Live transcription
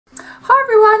Hi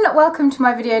everyone, welcome to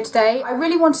my video today. I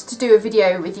really wanted to do a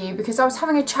video with you because I was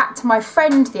having a chat to my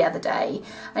friend the other day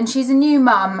and she's a new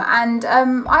mum, and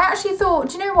I actually thought,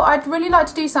 do you know what, I'd really like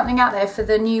to do something out there for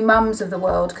the new mums of the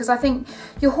world, because I think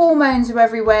your hormones are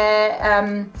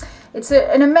everywhere. It's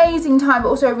an amazing time, but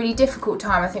also a really difficult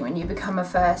time, I think, when you become a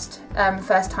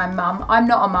first-time mum. I'm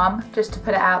not a mum, just to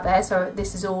put it out there, so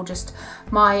this is all just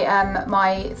my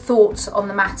my thoughts on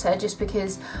the matter, just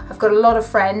because I've got a lot of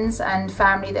friends and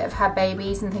family that have had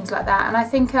babies and things like that, and I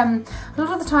think a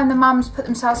lot of the time the mums put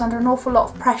themselves under an awful lot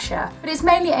of pressure. But it's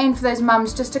mainly aimed for those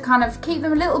mums just to kind of keep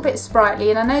them a little bit sprightly,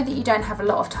 and I know that you don't have a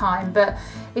lot of time, but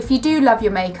if you do love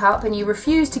your makeup and you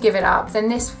refuse to give it up, then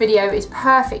this video is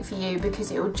perfect for you,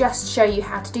 because it will just show you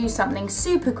how to do something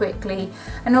super quickly,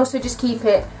 and also just keep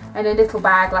it in a little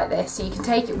bag like this so you can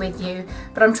take it with you.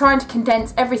 But I'm trying to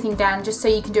condense everything down just so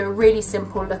you can do a really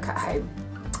simple look at home.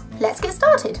 Let's get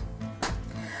started.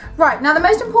 Right, now the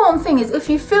most important thing is, if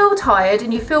you feel tired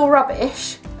and you feel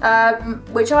rubbish,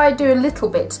 which I do a little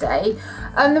bit today,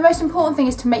 the most important thing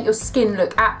is to make your skin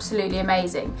look absolutely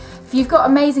amazing. If you've got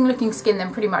amazing looking skin,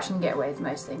 then pretty much you can get away with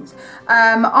most things.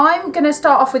 I'm going to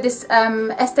start off with this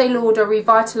Estee Lauder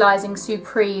Revitalizing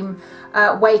Supreme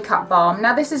Wake Up Balm.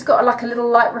 Now this has got like a little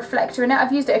light reflector in it.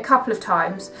 I've used it a couple of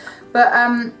times, but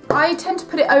I tend to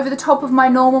put it over the top of my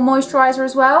normal moisturiser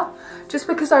as well, just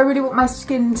because I really want my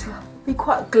skin to be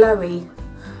quite glowy.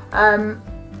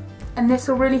 And this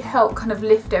will really help kind of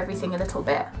lift everything a little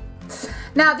bit.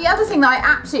 Now the other thing that I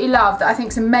absolutely love, that I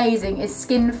think is amazing, is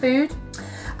Skin Food.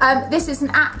 This is an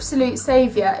absolute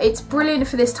saviour. It's brilliant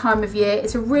for this time of year.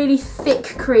 It's a really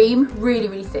thick cream,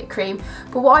 really thick cream.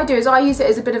 But what I do is I use it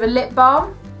as a bit of a lip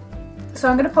balm. So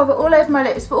I'm going to pop it all over my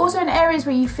lips, but also in areas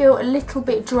where you feel a little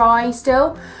bit dry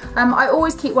still. I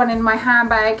always keep one in my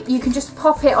handbag. You can just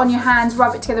pop it on your hands,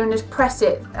 rub it together and just press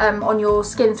it on your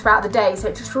skin throughout the day, so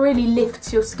it just really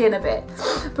lifts your skin a bit.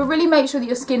 But really make sure that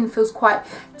your skin feels quite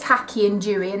tacky and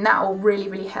dewy, and that will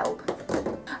really help.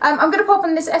 I'm going to pop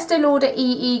on this Estee Lauder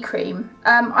EE cream.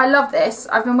 I love this.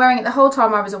 I've been wearing it the whole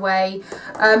time I was away.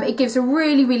 It gives a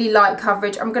really light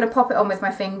coverage. I'm going to pop it on with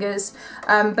my fingers.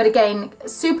 But again,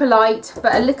 super light,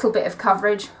 but a little bit of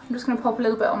coverage. I'm just going to pop a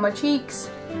little bit on my cheeks.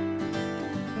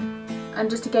 And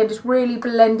just again, just really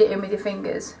blend it in with your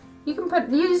fingers. You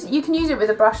can use it with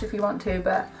a brush if you want to,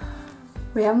 but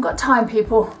we haven't got time,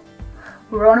 people.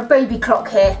 We're on a baby clock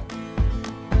here.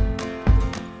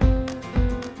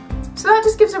 So that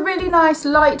just gives a really nice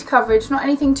light coverage, not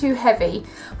anything too heavy.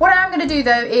 What I am going to do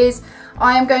though is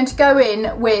I am going to go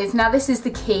in with, now this is the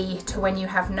key to when you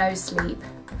have no sleep.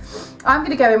 I'm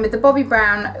going to go in with the Bobbi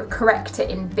Brown Corrector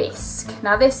in Bisque.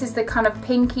 Now this is the kind of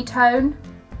pinky tone.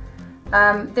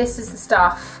 This is the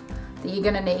stuff that you're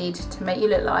going to need to make you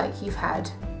look like you've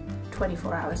had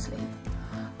 24 hours sleep.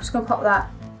 I'm just going to pop that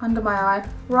under my eye,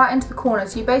 right into the corner.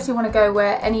 So you basically want to go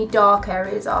where any dark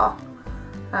areas are.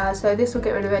 So this will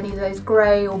get rid of any of those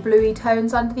grey or bluey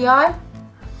tones under the eye.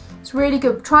 It's really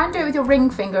good. Try and do it with your ring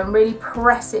finger and really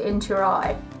press it into your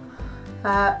eye,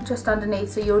 just underneath,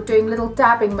 so you're doing little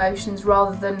dabbing motions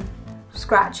rather than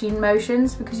scratching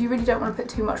motions, because you really don't want to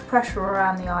put too much pressure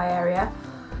around the eye area.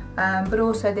 But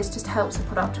also this just helps the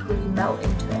product to really melt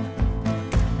into it.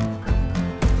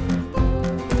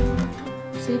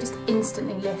 So it just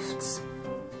instantly lifts.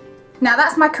 Now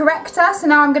that's my corrector, so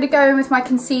now I'm going to go in with my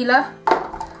concealer.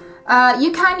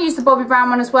 You can use the Bobbi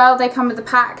Brown one as well. They come with the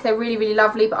pack. They're really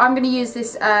lovely. But I'm going to use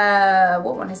this,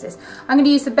 what one is this? I'm going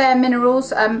to use the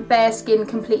bareMinerals BareSkin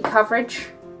Complete Coverage.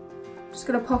 Just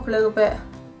going to pop a little bit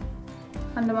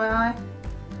under my eye.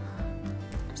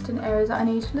 Just in areas that I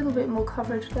need a little bit more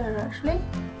coverage there, actually.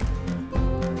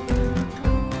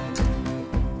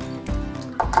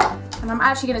 And I'm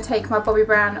actually going to take my Bobbi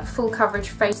Brown Full Coverage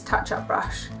Face Touch-Up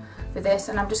Brush with this,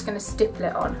 and I'm just going to stipple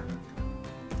it on.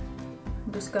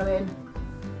 Just go in,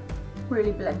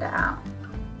 really blend it out.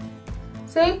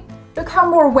 See? Look how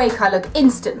more awake I look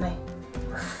instantly.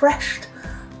 Refreshed,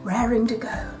 raring to go.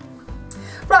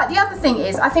 Right, the other thing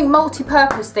is, I think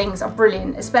multi-purpose things are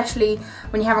brilliant, especially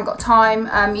when you haven't got time.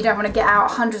 You don't want to get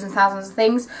out hundreds and thousands of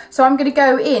things. So I'm going to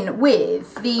go in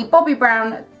with the Bobbi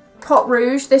Brown Pot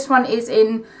Rouge. This one is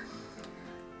in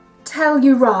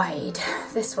Telluride,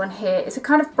 this one here. It's a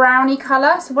kind of browny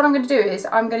colour, so what I'm going to do is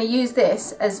I'm going to use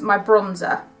this as my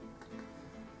bronzer.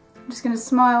 I'm just going to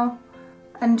smile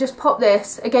and just pop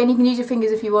this. Again, you can use your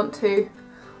fingers if you want to,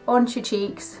 onto your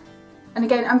cheeks. And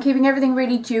again, I'm keeping everything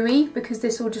really dewy because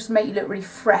this will just make you look really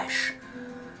fresh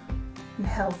and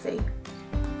healthy.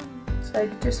 So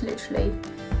just literally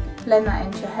blend that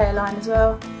into your hairline as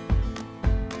well.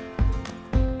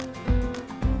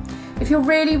 If you're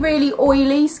really, really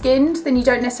oily skinned, then you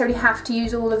don't necessarily have to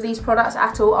use all of these products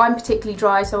at all. I'm particularly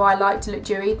dry, so I like to look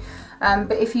dewy.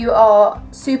 But if you are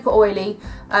super oily,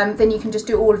 then you can just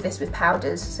do all of this with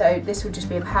powders. So this would just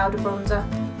be a powder bronzer.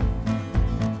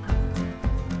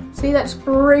 See, that just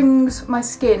brings my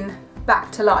skin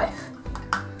back to life.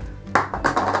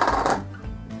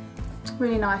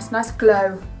 Really nice, nice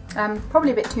glow.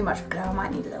 Probably a bit too much of glow, I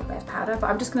might need a little bit of powder, but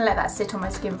I'm just going to let that sit on my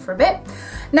skin for a bit.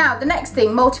 Now, the next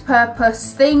thing,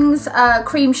 multi-purpose things,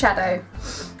 cream shadow.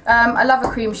 I love a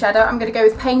cream shadow. I'm going to go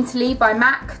with Painterly by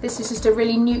MAC. This is just a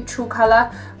really neutral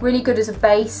colour, really good as a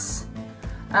base.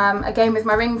 Again with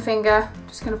my ring finger,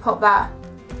 just going to pop that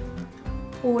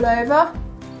all over,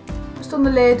 just on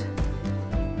the lid.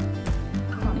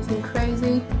 Not anything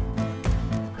crazy.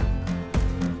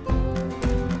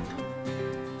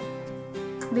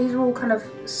 These are all kind of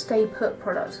stay put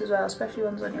products as well, especially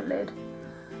ones on your lid.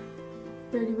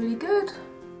 Really, really good.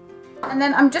 And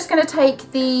then I'm just going to take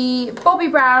the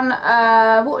Bobbi Brown,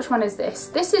 which one is this?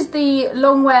 This is the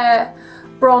Longwear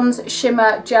Bronze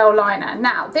Shimmer Gel Liner.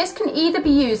 Now, this can either be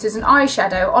used as an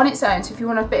eyeshadow on its own, so if you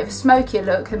want a bit of a smokier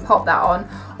look, then pop that on,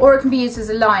 or it can be used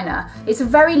as a liner. It's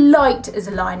very light as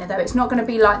a liner though. It's not going to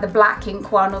be like the black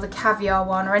ink one or the caviar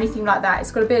one or anything like that.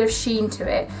 It's got a bit of sheen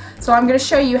to it. So I'm going to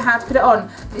show you how to put it on.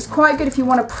 It's quite good if you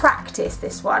want to practice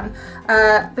this one,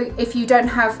 but if you don't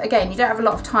have, again, you don't have a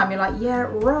lot of time, you're like, yeah,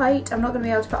 right, I'm not going to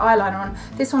be able to put eyeliner on.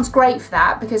 This one's great for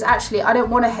that because actually I don't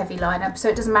want a heavy liner, so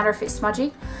it doesn't matter if it's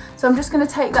smudgy. So I'm just going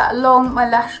to take that along my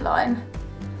lash line,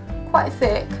 quite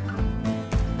thick.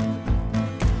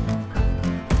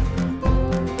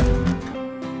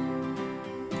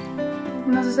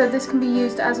 And as I said, this can be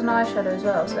used as an eyeshadow as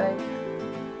well, so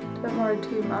don't worry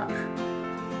too much.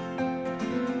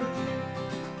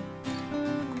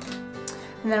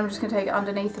 And then I'm just going to take it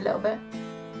underneath a little bit.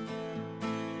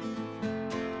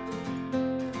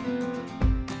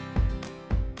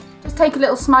 Just take a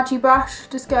little smudgy brush,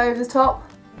 just go over the top.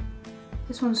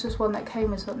 This one's just one that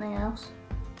came with something else.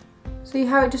 See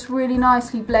how it just really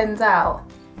nicely blends out?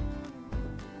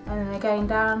 And then again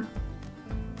down.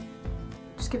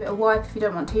 Just give it a wipe if you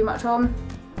don't want too much on.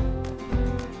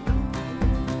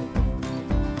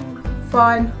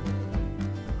 Fine.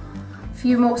 A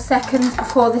few more seconds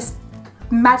before this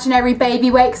imaginary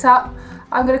baby wakes up.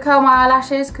 I'm going to curl my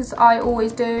eyelashes because I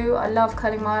always do. I love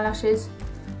curling my eyelashes.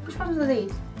 Which ones are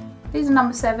these? These are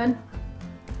number 7.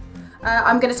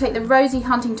 I'm going to take the Rosie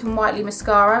Huntington Whiteley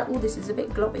mascara. Oh, this is a bit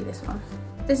globby, this one.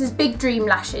 This is Big Dream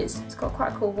Lashes. It's got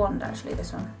quite a cool wand actually,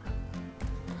 this one.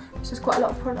 It's just quite a lot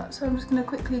of product, so I'm just going to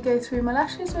quickly go through my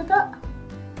lashes with that.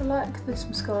 I like this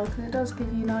mascara because it does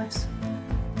give you nice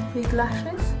big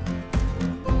lashes.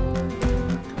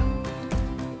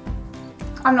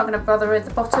 I'm not going to bother with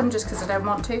the bottom just because I don't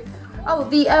want to. Oh,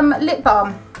 the lip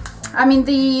balm. I mean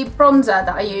the bronzer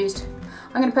that I used.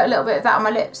 I'm going to put a little bit of that on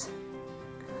my lips.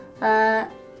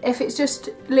 If it's just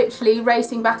literally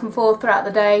racing back and forth throughout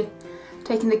the day,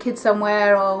 taking the kids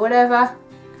somewhere or whatever,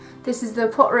 this is the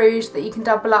Pot Rouge that you can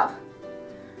double up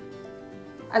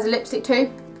as a lipstick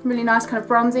too. Really nice, kind of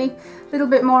bronzy. A little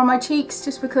bit more on my cheeks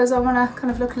just because I want to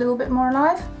kind of look a little bit more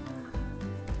alive.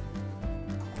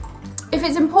 If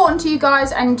it's important to you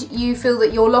guys and you feel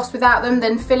that you're lost without them,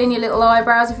 then fill in your little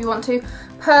eyebrows if you want to.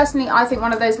 Personally, I think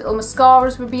one of those little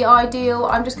mascaras would be ideal.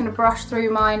 I'm just going to brush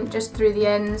through mine, just through the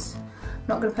ends. I'm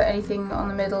not going to put anything on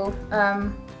the middle.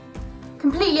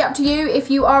 Completely up to you.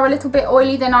 If you are a little bit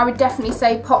oily, then I would definitely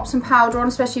say pop some powder on,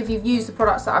 especially if you've used the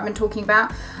products that I've been talking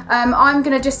about. I'm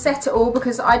going to just set it all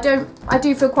because I do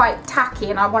feel quite tacky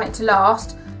and I want it to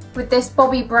last. With this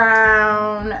Bobbi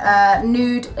Brown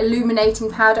Nude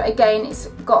Illuminating powder. Again, it's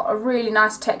got a really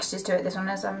nice textures to it. This one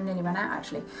has nearly run out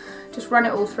actually. Just run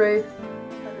it all through.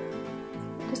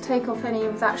 Just take off any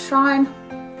of that shine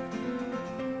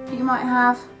that you might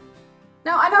have.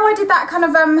 Now, I know I did that kind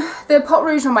of the Pot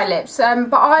Rouge on my lips,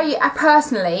 but I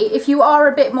personally, if you are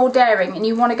a bit more daring and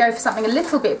you want to go for something a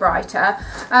little bit brighter,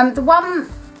 the one,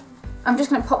 I'm just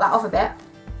going to pop that off a bit.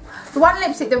 The one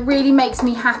lipstick that really makes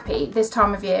me happy this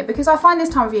time of year, because I find this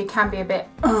time of year can be a bit,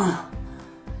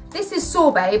 this is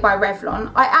Sorbet by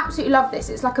Revlon. I absolutely love this.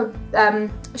 It's like a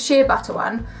sheer butter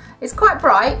one. It's quite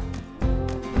bright.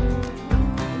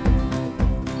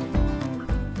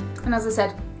 And as I said,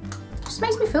 it just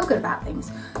makes me feel good about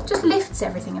things. Just lifts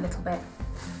everything a little bit.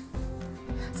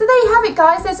 So there you have it,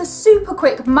 guys. There's a super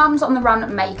quick Mums on the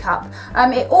Run makeup.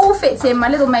 It all fits in my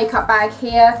little makeup bag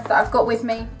here that I've got with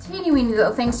me. teeny weeny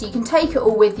little things so you can take it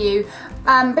all with you,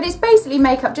 but it's basically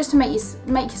makeup just to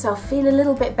make yourself feel a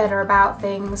little bit better about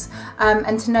things,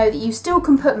 and to know that you still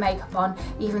can put makeup on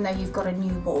even though you've got a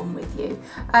newborn with you.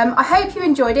 I hope you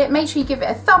enjoyed it. Make sure you give it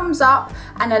a thumbs up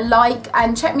and a like,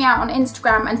 and check me out on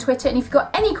Instagram and Twitter, and if you've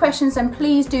got any questions then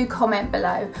please do comment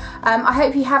below. I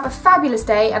hope you have a fabulous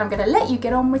day, and I'm going to let you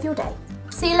get on with your day.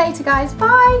 See you later guys,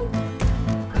 bye!